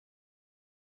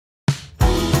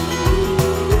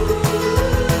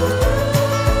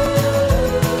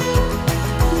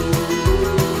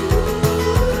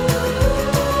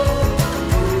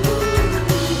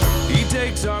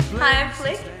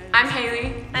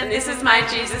And this is my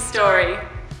Jesus story.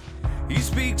 He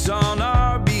speaks on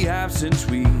our behalf since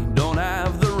we don't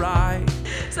have the right.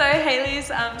 So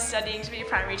Hayley's studying to be a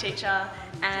primary teacher,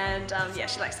 and yeah,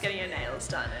 she likes getting her nails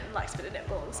done and likes a bit of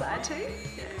netball on the side too.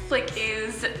 Yeah. Flick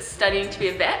is studying to be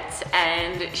a vet,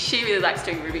 and she really likes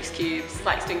doing Rubik's Cubes,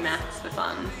 likes doing maths for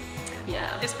fun.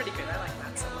 Yeah. It's pretty good, I like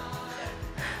maths a lot.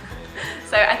 Yeah.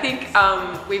 So I think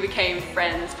we became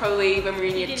friends probably when we were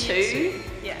in year 2.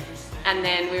 Yeah. And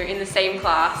then we were in the same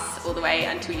class all the way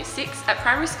until year 6 at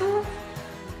primary school.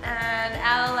 And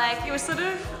our it was sort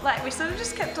of like, we sort of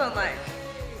just kept on like,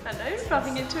 I don't know,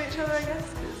 bumping into each other, I guess,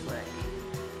 because like,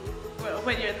 well,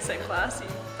 when you're in the same class, you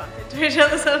bump into each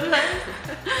other sometimes.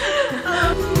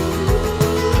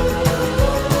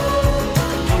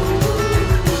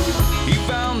 He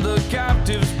found the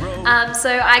captives broke.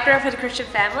 So I grew up in a Christian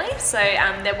family, so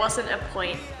there wasn't a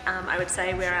point, I would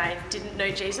say, where I didn't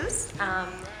know Jesus,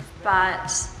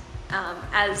 but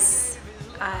as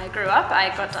I grew up,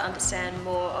 I got to understand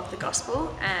more of the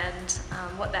gospel and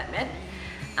what that meant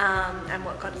and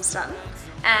what God has done.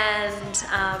 And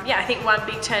yeah, I think one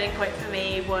big turning point for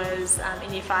me was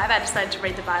in year 5, I decided to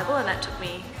read the Bible, and that took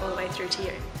me all the way through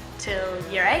to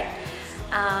till year 8.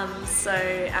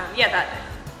 Yeah, that,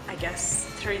 I guess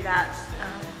through that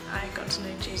I got to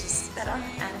know Jesus better,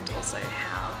 and also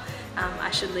how I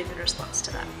should live in response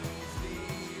to that.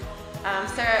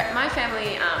 So my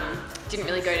family didn't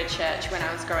really go to church when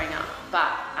I was growing up,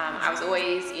 but I was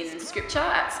always in scripture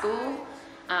at school,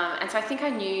 and so I think I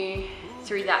knew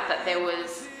through that there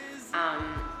was,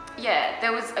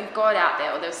 there was a God out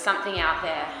there, or there was something out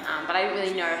there, but I didn't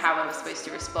really know how I was supposed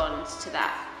to respond to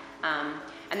that.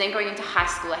 And then going into high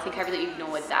school, I think I really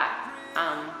ignored that,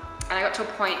 and I got to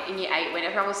a point in year 8 when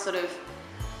everyone was sort of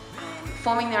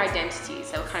forming their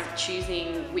identities. They were kind of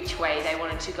choosing which way they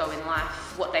wanted to go in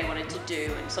life, what they wanted to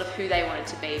do, and sort of who they wanted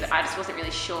to be, but I just wasn't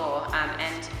really sure.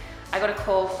 And I got a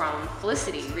call from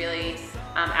Felicity, really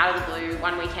out of the blue,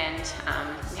 one weekend.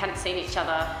 We hadn't seen each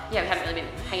other. Yeah, we hadn't really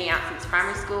been hanging out since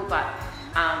primary school, but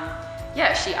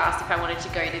yeah, she asked if I wanted to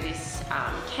go to this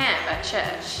camp at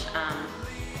church.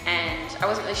 And I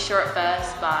wasn't really sure at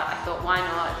first, but I thought, why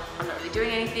not? I'm not really doing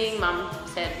anything. Mum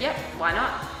said, yep, why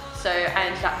not? So I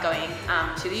ended up going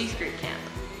to the youth group camp.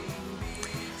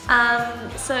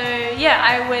 So yeah,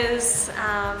 I was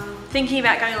thinking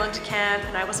about going along to camp,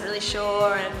 and I wasn't really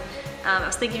sure, and I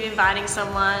was thinking of inviting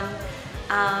someone,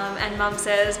 and Mum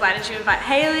says, why don't you invite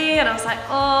Hayley? And I was like,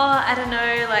 oh, I don't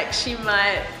know, like she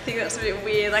might think that's a bit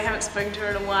weird, like I haven't spoken to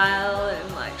her in a while,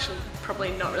 and like she'll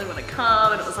probably not really want to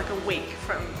come, and it was like a week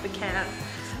from the camp.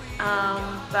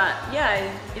 But yeah,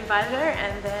 I invited her,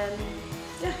 and then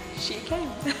yeah, she came.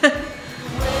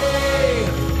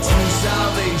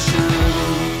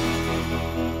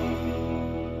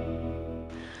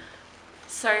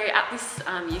 So at this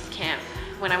youth camp,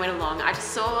 when I went along, I just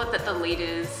saw that the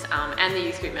leaders and the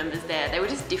youth group members there, they were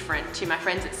just different to my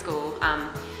friends at school.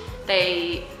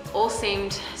 They all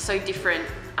seemed so different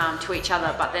to each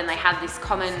other, but then they had this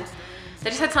common, they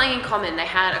just had something in common. They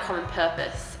had a common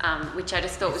purpose, which I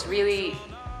just thought was really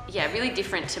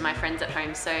different to my friends at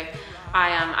home. So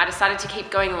I decided to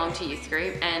keep going along to youth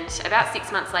group, and about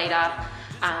 6 months later,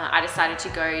 I decided to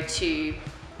go to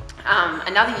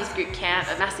another youth group camp,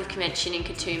 a massive convention in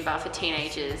Katoomba for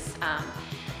teenagers,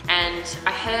 and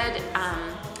I heard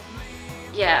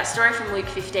a story from Luke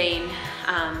 15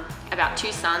 about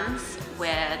 2 sons,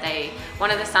 where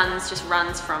one of the sons just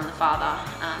runs from the father,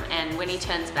 and when he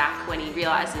turns back, when he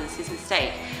realizes his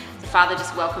mistake, the father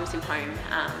just welcomes him home.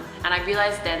 And I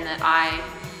realized then that I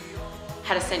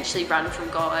had essentially run from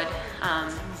God.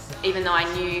 Even though I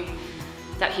knew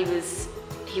that he was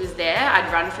there,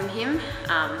 I'd run from him.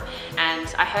 And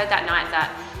I heard that night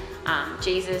that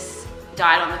Jesus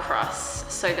died on the cross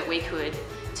so that we could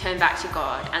turn back to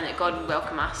God, and that God would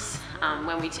welcome us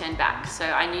when we turned back. So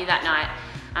I knew that night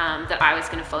that I was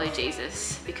going to follow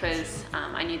Jesus, because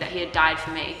I knew that he had died for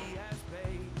me.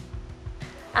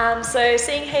 So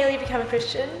seeing Hayley become a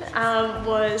Christian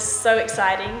was so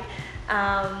exciting,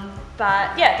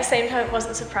 but yeah, at the same time it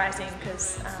wasn't surprising,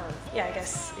 because yeah, I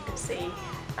guess you could see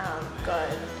God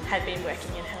had been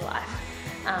working in her life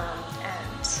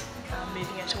and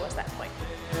moving her towards that point.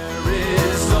 There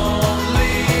is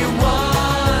only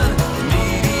one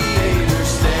mediator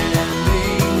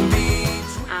standing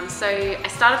between. So I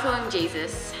started following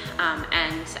Jesus,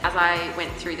 and as I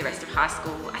went through the rest of high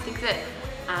school, I think that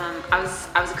I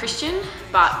was a Christian,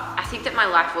 but I think that my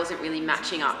life wasn't really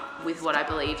matching up with what I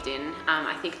believed in.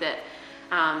 I think that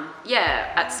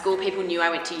at school people knew I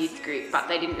went to youth group, but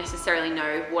they didn't necessarily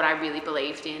know what I really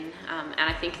believed in. And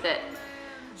I think that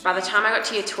by the time I got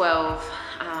to year 12,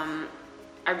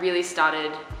 I really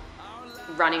started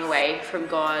running away from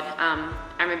God.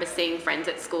 I remember seeing friends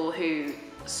at school who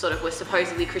sort of were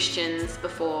supposedly Christians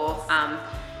before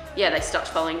they stopped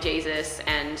following Jesus,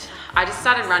 and I just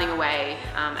started running away,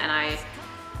 and I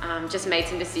just made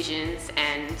some decisions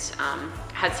and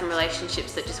had some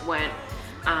relationships that just weren't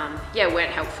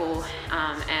helpful,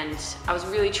 and I was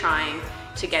really trying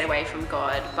to get away from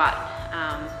God, but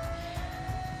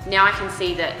now I can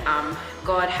see that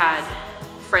God had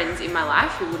friends in my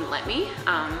life who wouldn't let me.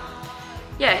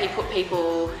 He put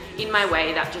people in my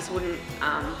way that just wouldn't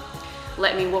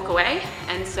let me walk away,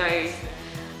 and so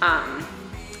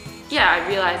I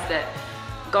realized that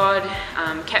God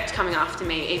kept coming after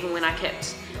me even when I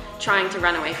kept trying to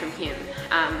run away from Him.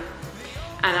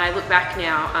 And I look back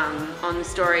now on the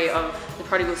story of the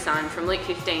prodigal son from Luke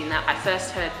 15 that I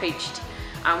first heard preached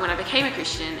when I became a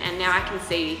Christian, and now I can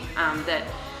see that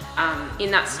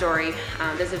in that story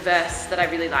there's a verse that I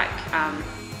really like.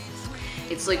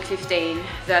 It's Luke 15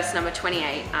 verse number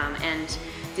 28, and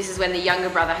this is when the younger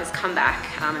brother has come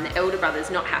back and the elder brother is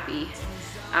not happy,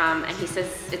 and it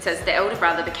says the elder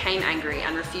brother became angry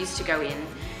and refused to go in,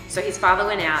 so his father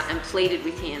went out and pleaded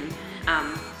with him,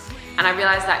 and I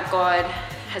realized that God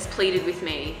has pleaded with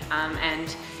me, and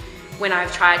when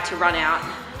I've tried to run out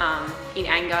in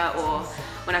anger, or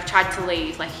when I've tried to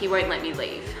leave, like, He won't let me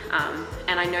leave,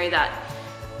 and I know that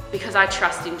because I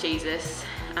trust in Jesus,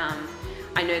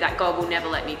 I know that God will never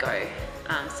let me go.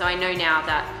 So I know now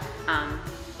that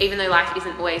even though life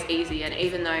isn't always easy, and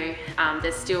even though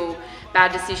there's still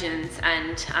bad decisions,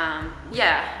 and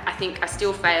I think I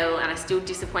still fail and I still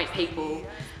disappoint people,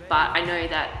 but I know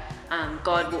that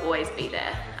God will always be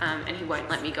there, and He won't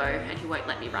let me go, and He won't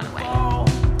let me run away.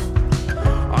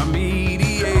 Our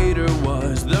mediator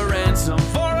was the ransom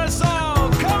for us all.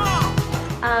 Come on!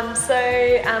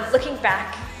 Looking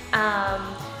back,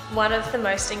 one of the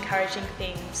most encouraging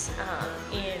things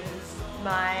in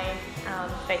my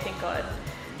faith in God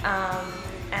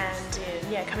and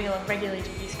in coming along regularly to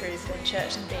youth group and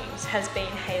church and things has been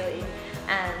Hayley,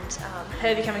 and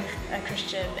her becoming a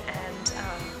Christian, and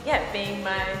being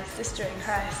my sister in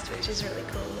Christ, which is really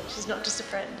cool. She's not just a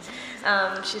friend,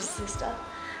 she's a sister.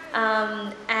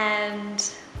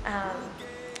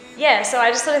 So I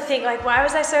just sort of think, like, why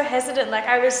was I so hesitant? Like,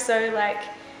 I was so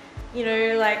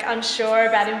unsure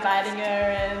about inviting her,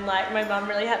 and like my mum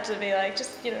really had to be like,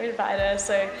 just invite her.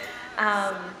 So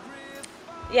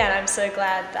and I'm so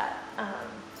glad that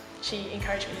she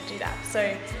encouraged me to do that.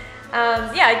 So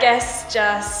I guess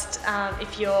just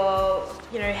if you're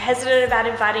hesitant about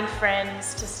inviting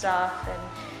friends to stuff, and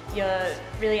you're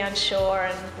really unsure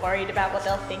and worried about what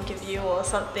they'll think of you or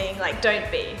something, like, don't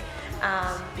be,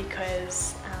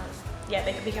 because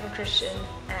they can become a Christian,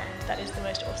 and that is the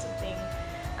most awesome thing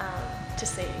to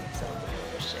see someone become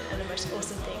a Christian, and the most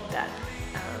awesome thing that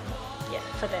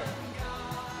for them.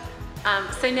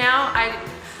 So now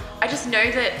I just know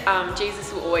that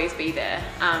Jesus will always be there,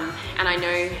 and I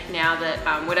know now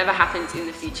that whatever happens in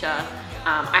the future,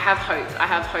 I have hope. I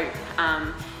have hope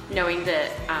knowing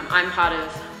that I'm part of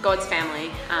God's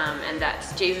family, and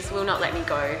that Jesus will not let me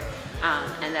go,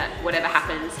 and that whatever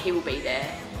happens, He will be there.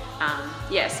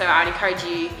 So I'd encourage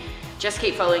you, just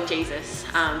keep following Jesus,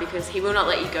 because He will not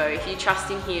let you go. If you trust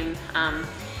in Him,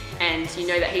 and you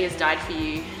know that He has died for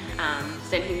you,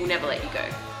 then He will never let you go.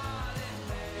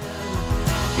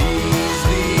 He's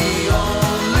the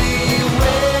only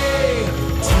way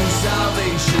to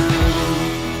salvation.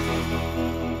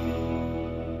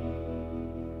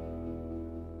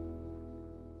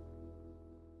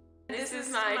 This is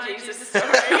my Jesus story.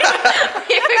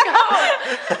 Here we go.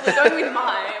 We're going with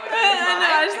mine.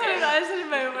 I just had a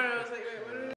moment